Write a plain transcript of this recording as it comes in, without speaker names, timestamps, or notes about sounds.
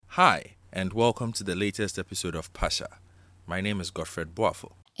Hi, and welcome to the latest episode of Pasha. My name is Godfred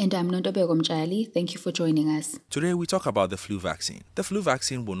Boafo. And I'm Nondobego Mjali. Thank you for joining us. Today we talk about the flu vaccine. The flu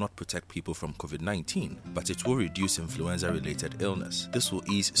vaccine will not protect people from COVID-19, but it will reduce influenza-related illness. This will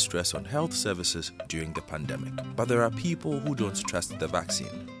ease stress on health services during the pandemic. But there are people who don't trust the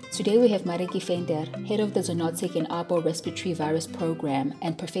vaccine. Today we have Mariki Fender, head of the Zoonotic and Arbor Respiratory Virus Program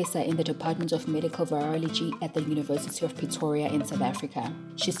and professor in the Department of Medical Virology at the University of Pretoria in South Africa.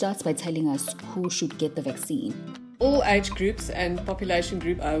 She starts by telling us who should get the vaccine. All age groups and population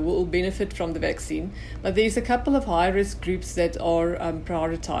groups will benefit from the vaccine, but there's a couple of high-risk groups that are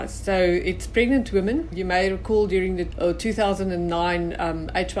prioritized. So it's pregnant women. You may recall during the 2009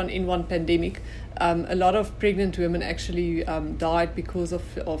 H1N1 pandemic, a lot of pregnant women actually died because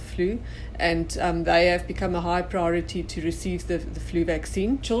of flu, and they have become a high priority to receive the flu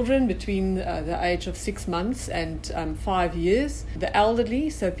vaccine. Children between the age of 6 months and 5 years, the elderly,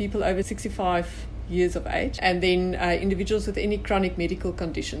 so people over 65 years of age, and then individuals with any chronic medical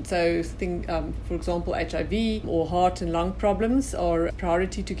condition. So think, for example, HIV or heart and lung problems are a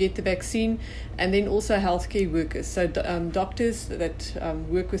priority to get the vaccine, and then also healthcare workers. So doctors that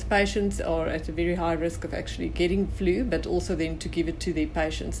work with patients are at a very high risk of actually getting flu, but also then to give it to their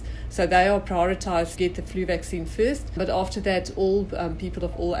patients. So they are prioritized to get the flu vaccine first, but after that all people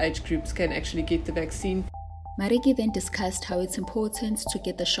of all age groups can actually get the vaccine. Mariki then discussed how it's important to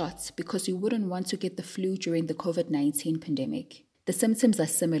get the shots because you wouldn't want to get the flu during the COVID-19 pandemic. The symptoms are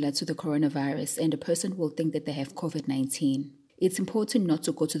similar to the coronavirus and a person will think that they have COVID-19. It's important not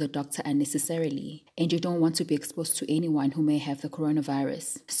to go to the doctor unnecessarily, and you don't want to be exposed to anyone who may have the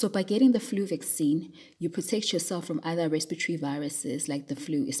coronavirus. So by getting the flu vaccine, you protect yourself from other respiratory viruses like the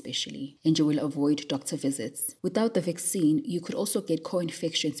flu especially, and you will avoid doctor visits. Without the vaccine, you could also get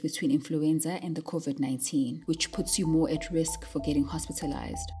co-infections between influenza and the COVID-19, which puts you more at risk for getting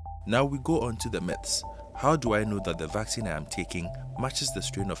hospitalized. Now we go on to the myths. How do I know that the vaccine I am taking matches the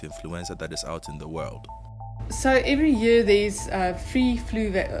strain of influenza that is out in the world? So every year there's free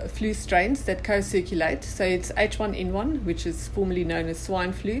flu strains that co-circulate. So it's H1N1, which is formerly known as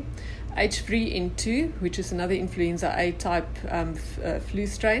swine flu, H3N2, which is another influenza A type flu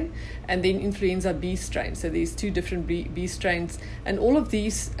strain, and then influenza B strain. So there's two different B strains, and all of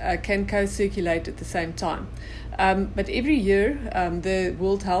these can co-circulate at the same time. But every year, the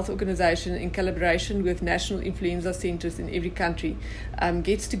World Health Organization, in collaboration with national influenza centers in every country,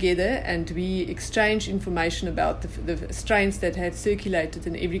 gets together and we exchange information about the strains that had circulated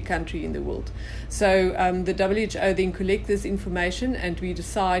in every country in the world. So the WHO then collect this information and we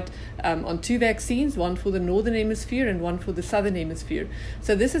decide on two vaccines, one for the Northern Hemisphere and one for the Southern Hemisphere.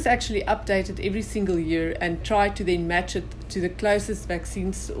 So this is actually updated every single year and try to then match it to the closest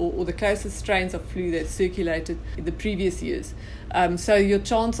vaccines or the closest strains of flu that circulated in the previous years. So your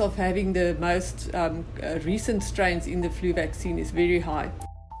chance of having the most recent strains in the flu vaccine is very high.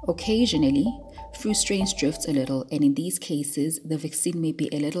 Occasionally, flu strains drift a little, and in these cases, the vaccine may be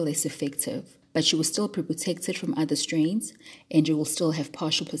a little less effective, but you will still be protected from other strains, and you will still have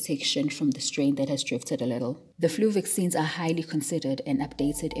partial protection from the strain that has drifted a little. The flu vaccines are highly considered and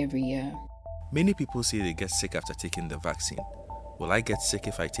updated every year. Many people say they get sick after taking the vaccine. Will I get sick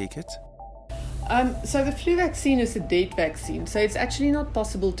if I take it? So the flu vaccine is a dead vaccine, so it's actually not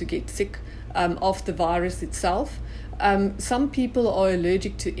possible to get sick of the virus itself. Some people are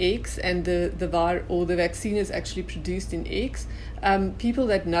allergic to eggs, and the vaccine is actually produced in eggs. People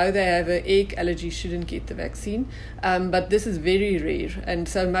that know they have an egg allergy shouldn't get the vaccine, but this is very rare, and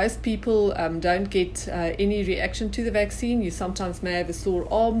so most people don't get any reaction to the vaccine. You sometimes may have a sore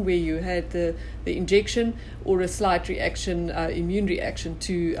arm where you had the injection, or a slight reaction, immune reaction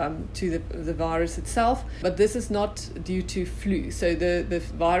to the virus itself, but this is not due to flu. So the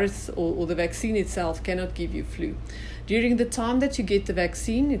virus or the vaccine itself cannot give you flu. During the time that you get the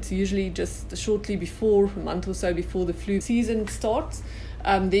vaccine, it's usually just shortly before, a month or so before the flu season starts.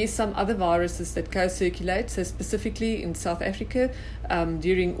 There's some other viruses that co-circulate. So specifically in South Africa,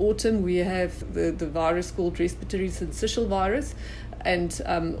 during autumn, we have the virus called respiratory syncytial virus, and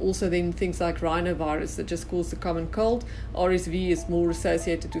also then things like rhinovirus that just cause the common cold. RSV is more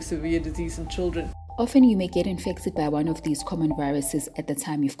associated with severe disease in children. Often you may get infected by one of these common viruses at the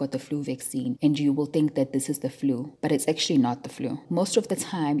time you've got the flu vaccine, and you will think that this is the flu, but it's actually not the flu. Most of the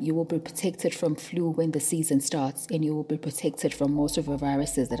time, you will be protected from flu when the season starts, and you will be protected from most of the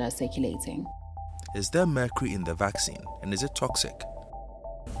viruses that are circulating. Is there mercury in the vaccine, and is it toxic?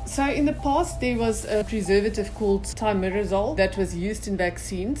 So in the past, there was a preservative called thimerosal that was used in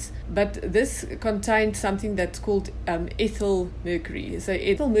vaccines, but this contained something that's called ethyl mercury. So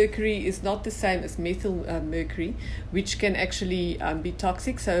ethyl mercury is not the same as methyl mercury, which can actually be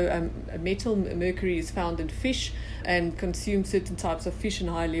toxic. So methyl mercury is found in fish, and consume certain types of fish in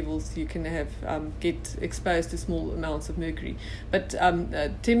high levels, you can have get exposed to small amounts of mercury. But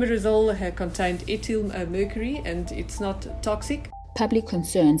thimerosal contained ethyl mercury, and it's not toxic. Public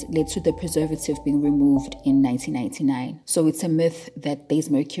concerns led to the preservative being removed in 1999, so it's a myth that there's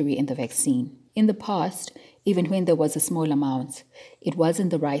mercury in the vaccine. In the past, even when there was a small amount, it wasn't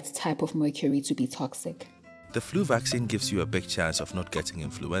the right type of mercury to be toxic. The flu vaccine gives you a big chance of not getting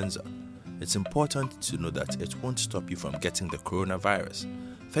influenza. It's important to know that it won't stop you from getting the coronavirus.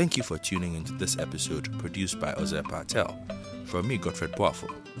 Thank you for tuning into this episode produced by Ozer Patel. From me, Godfred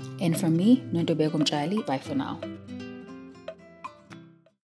Boafo. And from me, Nondobeko Mjali. Bye for now.